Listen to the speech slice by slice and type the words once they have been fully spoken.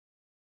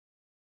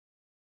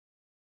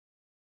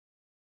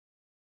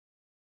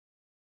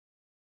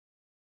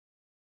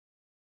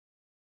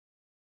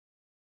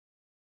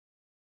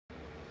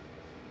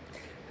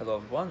Hello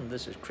everyone,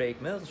 this is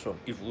Craig Mills from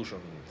Evolution,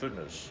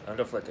 Fitness and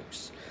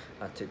Athletics,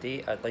 and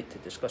today I'd like to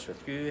discuss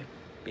with you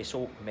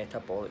basal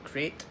metabolic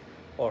rate,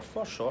 or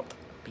for short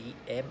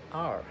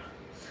BMR.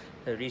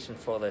 The reason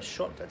for this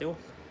short video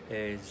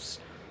is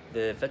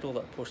the video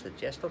that I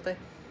posted yesterday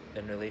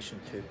in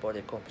relation to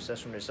body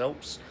composition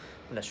results.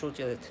 When I showed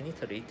you the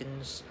Tanita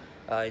readings,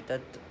 I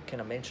did kind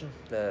of mention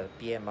the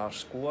BMR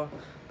score,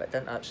 but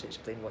didn't actually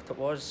explain what it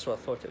was, so I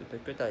thought it would be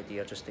a good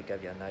idea just to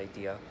give you an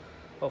idea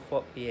of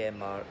what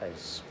BMR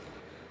is.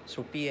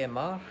 So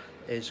BMR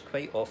is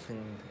quite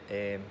often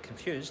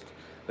confused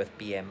with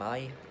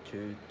BMI,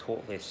 two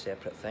totally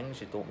separate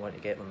things. You don't want to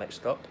get them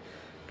mixed up.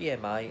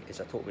 BMI is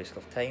a total waste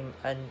of time,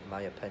 in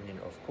my opinion,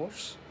 of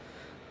course.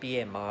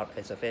 BMR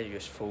is a very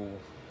useful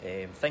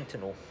thing to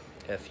know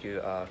if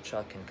you are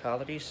tracking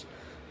calories.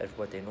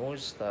 Everybody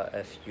knows that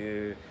if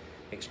you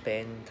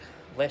expend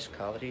less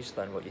calories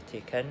than what you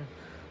take in,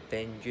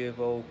 then you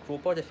will grow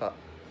body fat.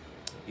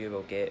 You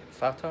will get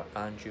fatter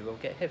and you will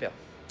get heavier.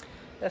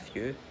 If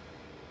you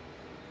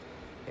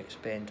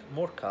expend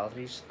more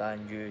calories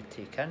than you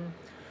take in,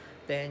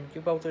 then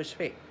you will lose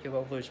weight, you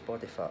will lose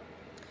body fat.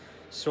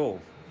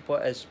 So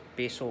what is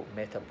basal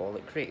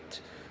metabolic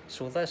rate?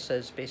 So this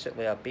is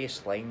basically a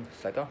baseline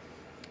figure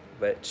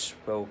which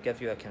will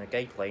give you a kind of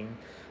guideline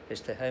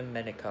as to how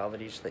many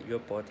calories that your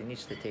body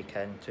needs to take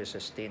in to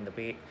sustain the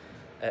weight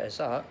it is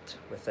at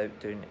without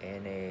doing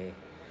any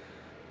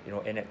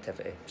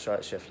inactivity. So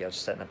that's if you're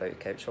sitting about the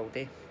couch all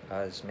day,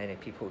 as many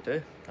people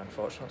do,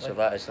 unfortunately. So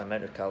that is the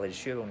amount of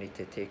calories you will need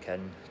to take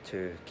in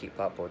to keep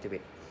that body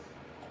weight.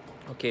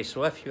 Okay,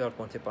 so if you are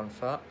going to burn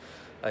fat,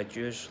 I'd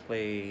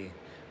usually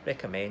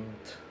recommend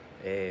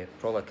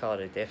probably a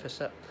calorie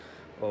deficit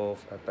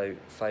of about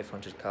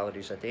 500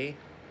 calories a day.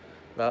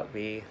 That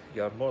way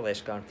you're more or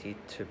less guaranteed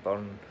to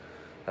burn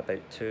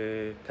about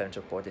 2 pounds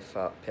of body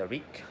fat per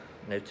week.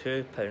 Now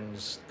 2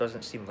 pounds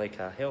doesn't seem like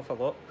a hell of a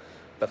lot,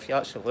 but if you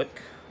actually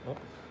look,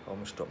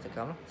 almost dropped the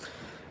camera.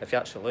 If you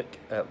actually look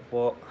at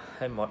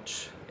how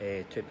much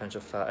 2 pounds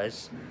of fat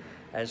is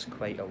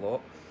quite a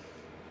lot,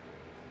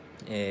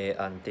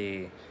 and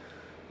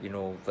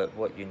that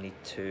what you need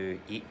to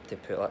eat to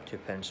put that 2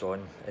 pounds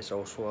on is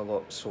also a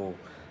lot. So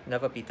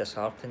never be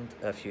disheartened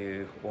if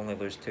you only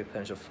lose 2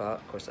 pounds of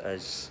fat, because it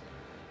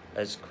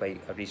is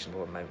quite a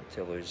reasonable amount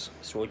to lose.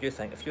 So you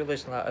think if you're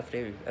losing that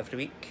every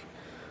week,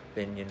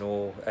 then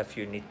if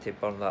you need to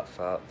burn that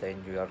fat,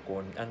 then you are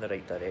going in the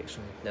right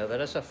direction. Now there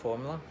is a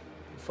formula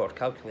for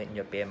calculating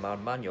your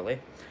BMR manually.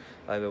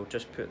 I will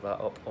just put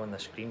that up on the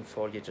screen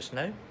for you just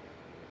now.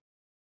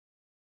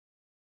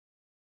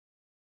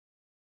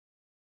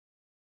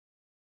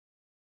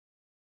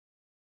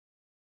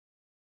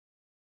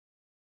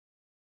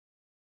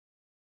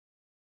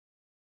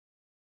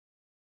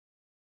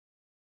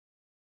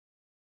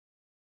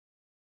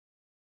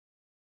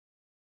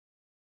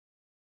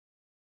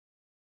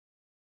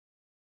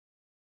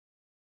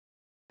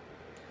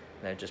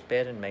 Now just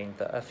bear in mind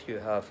that if you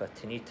have a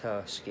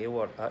Tanita scale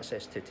or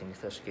access to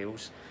Tanita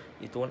scales,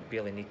 you don't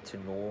really need to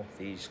know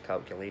these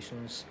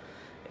calculations.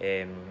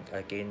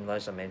 Again,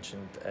 as I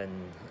mentioned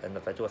in the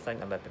video, I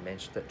think I maybe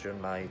mentioned it during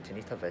my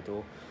Tanita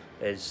video,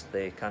 is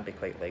they can be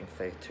quite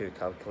lengthy to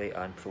calculate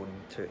and prone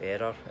to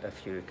error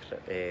if you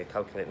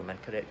calculate them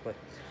incorrectly.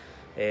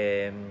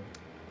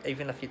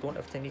 Even if you don't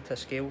have Tanita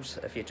scales,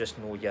 if you just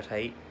know your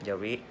height, your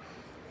weight,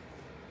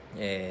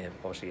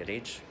 also your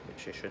age,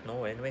 which you should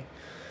know anyway,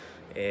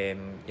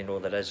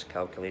 there is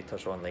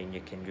calculators online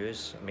you can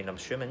use. I mean, I'm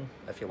assuming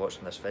if you're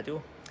watching this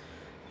video,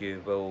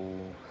 you will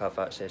have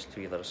access to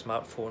either a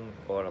smartphone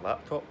or a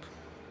laptop.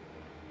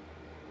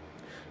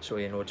 So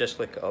just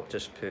look it up,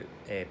 just put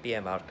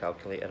BMR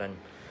calculator in, and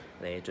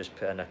then you just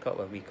put in a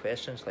couple of wee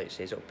questions, like it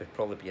says it'll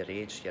probably be your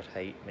age, your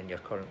height, and your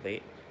current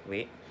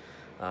weight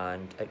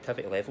and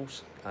activity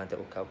levels, and it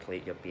will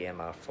calculate your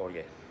BMR for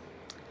you.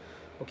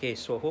 Okay,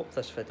 so I hope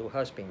this video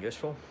has been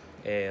useful.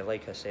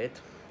 Like I said,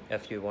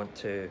 if you want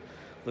to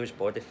lose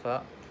body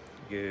fat,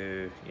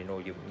 you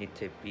need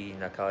to be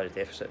in a calorie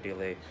deficit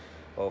really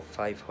of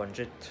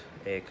 500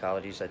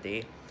 calories a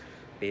day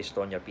based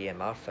on your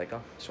BMR figure.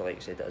 So like I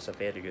said, it is a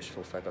very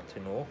useful figure to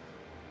know.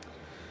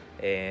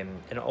 And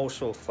it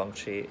also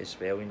fluctuates as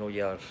well.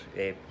 Your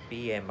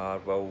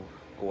BMR will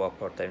go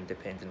up or down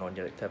depending on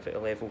your activity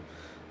level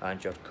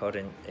and your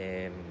current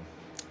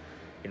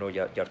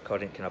your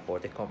current kind of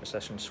body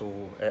composition.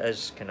 So it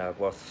is kind of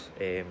worth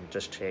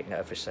just checking it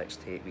every 6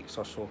 to 8 weeks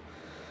or so.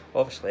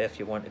 Obviously, if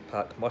you want to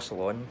pack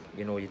muscle on,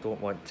 you don't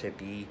want to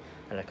be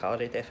in a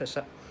calorie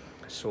deficit.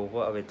 So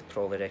what I would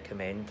probably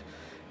recommend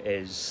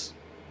is,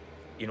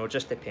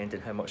 just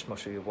depending how much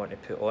muscle you want to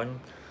put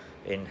on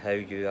and how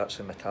you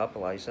actually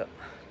metabolize it,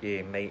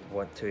 you might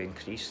want to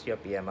increase your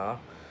BMR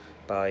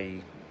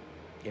by,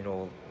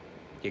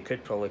 you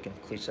could probably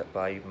increase it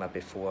by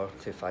maybe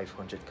 400 to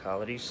 500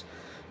 calories.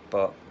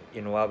 But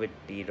I would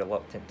be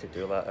reluctant to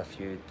do that if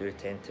you do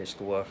tend to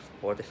store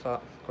body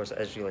fat, because it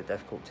is really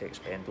difficult to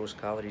expend those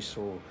calories.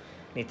 So you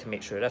need to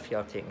make sure if you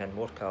are taking in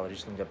more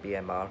calories than your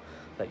BMR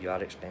that you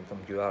are expending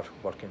them, you are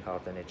working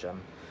hard in the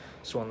gym.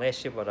 So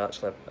unless you were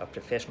actually a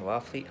professional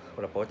athlete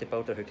or a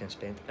bodybuilder who can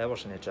spend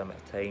hours in the gym at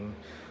a time,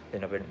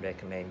 then I wouldn't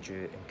recommend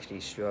you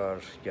increase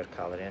your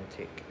calorie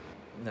intake.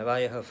 Now,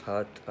 I have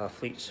had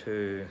athletes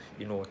who,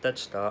 did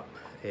start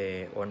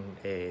on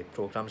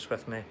programs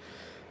with me,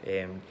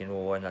 in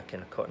a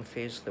kind of cutting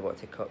phase. They want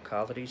to cut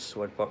calories,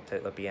 so I'd worked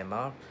out their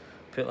BMR,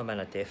 put them in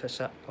a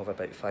deficit of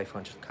about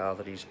 500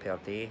 calories per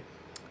day,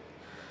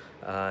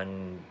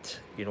 and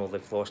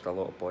they've lost a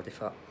lot of body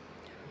fat.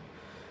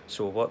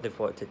 So what they've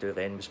wanted to do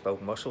then was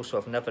build muscle. So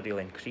I've never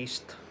really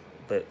increased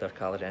their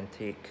calorie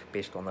intake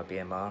based on their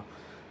BMR.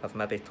 I've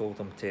maybe told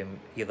them to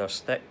either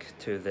stick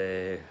to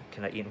the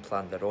kind of eating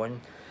plan they're on,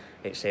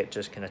 except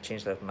just kind of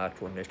change their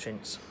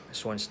macronutrients.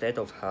 So instead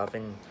of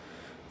having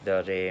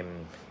their their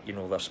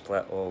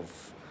split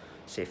of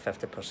say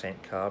 50%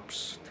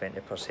 carbs,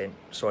 50%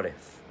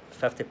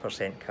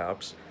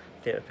 carbs,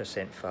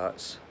 30%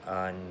 fats,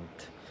 and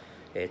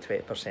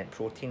 20%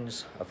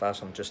 proteins, I've asked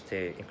them just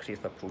to increase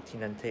their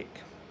protein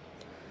intake.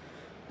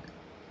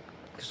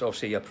 Because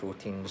obviously your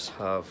proteins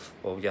have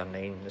all your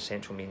 9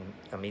 essential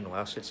amino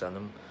acids in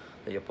them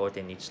that your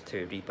body needs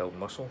to rebuild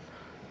muscle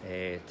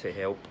to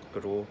help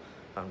grow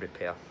and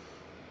repair.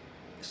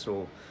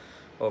 So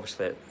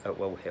obviously it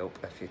will help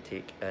if you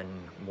take in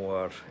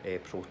more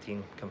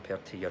protein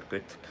compared to your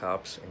good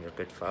carbs and your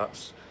good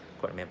fats.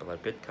 Got to remember, they're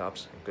good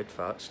carbs and good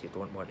fats. You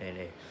don't want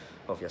any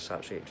of your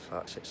saturated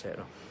fats,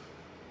 etc.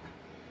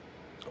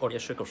 or your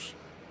sugars.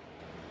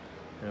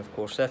 And of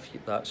course, if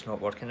that's not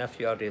working, if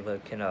you are really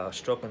kind of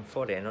struggling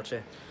for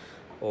energy,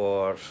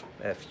 or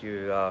if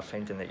you are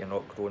finding that you're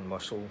not growing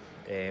muscle,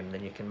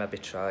 then you can maybe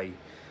try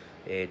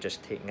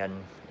just taking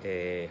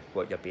in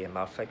what your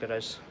BMR figure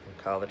is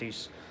in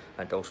calories,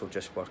 and also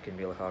just working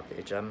really hard at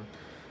the gym.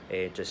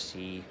 Just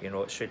see,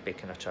 it should be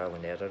kind of trial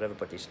and error.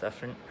 Everybody's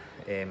different.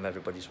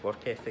 Everybody's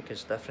work ethic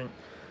is different.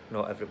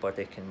 Not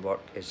everybody can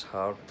work as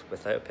hard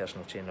without a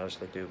personal trainer as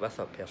they do with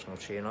a personal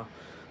trainer.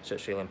 So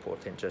it's really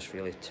important just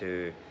really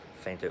to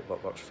find out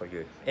what works for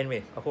you.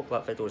 Anyway, I hope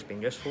that video has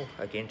been useful.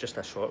 Again, just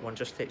a short one,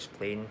 just to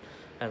explain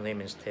in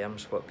layman's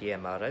terms what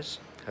BMR is,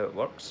 how it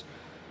works,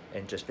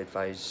 and just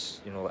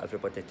advise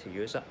everybody to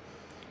use it,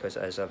 because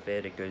it is a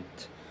very good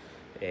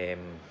a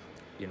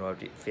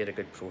very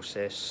good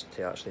process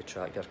to actually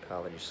track your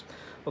calories.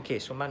 Okay,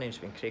 so my name's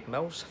been Craig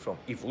Mills from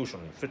Evolution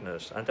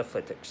Fitness and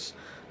Athletics.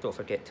 Don't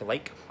forget to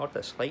like or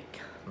dislike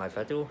my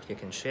video. You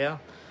can share,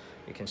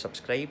 you can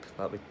subscribe,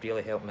 that would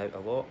really help me out a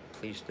lot,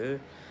 please do.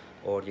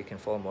 Or you can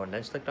follow me on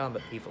Instagram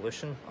at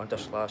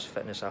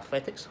evolution_fitness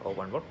athletics, all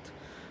one word,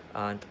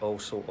 and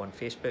also on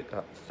Facebook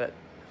at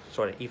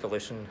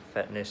Evolution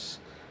Fitness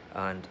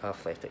and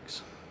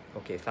Athletics.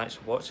 Okay, thanks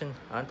for watching,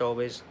 and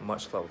always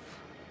much love.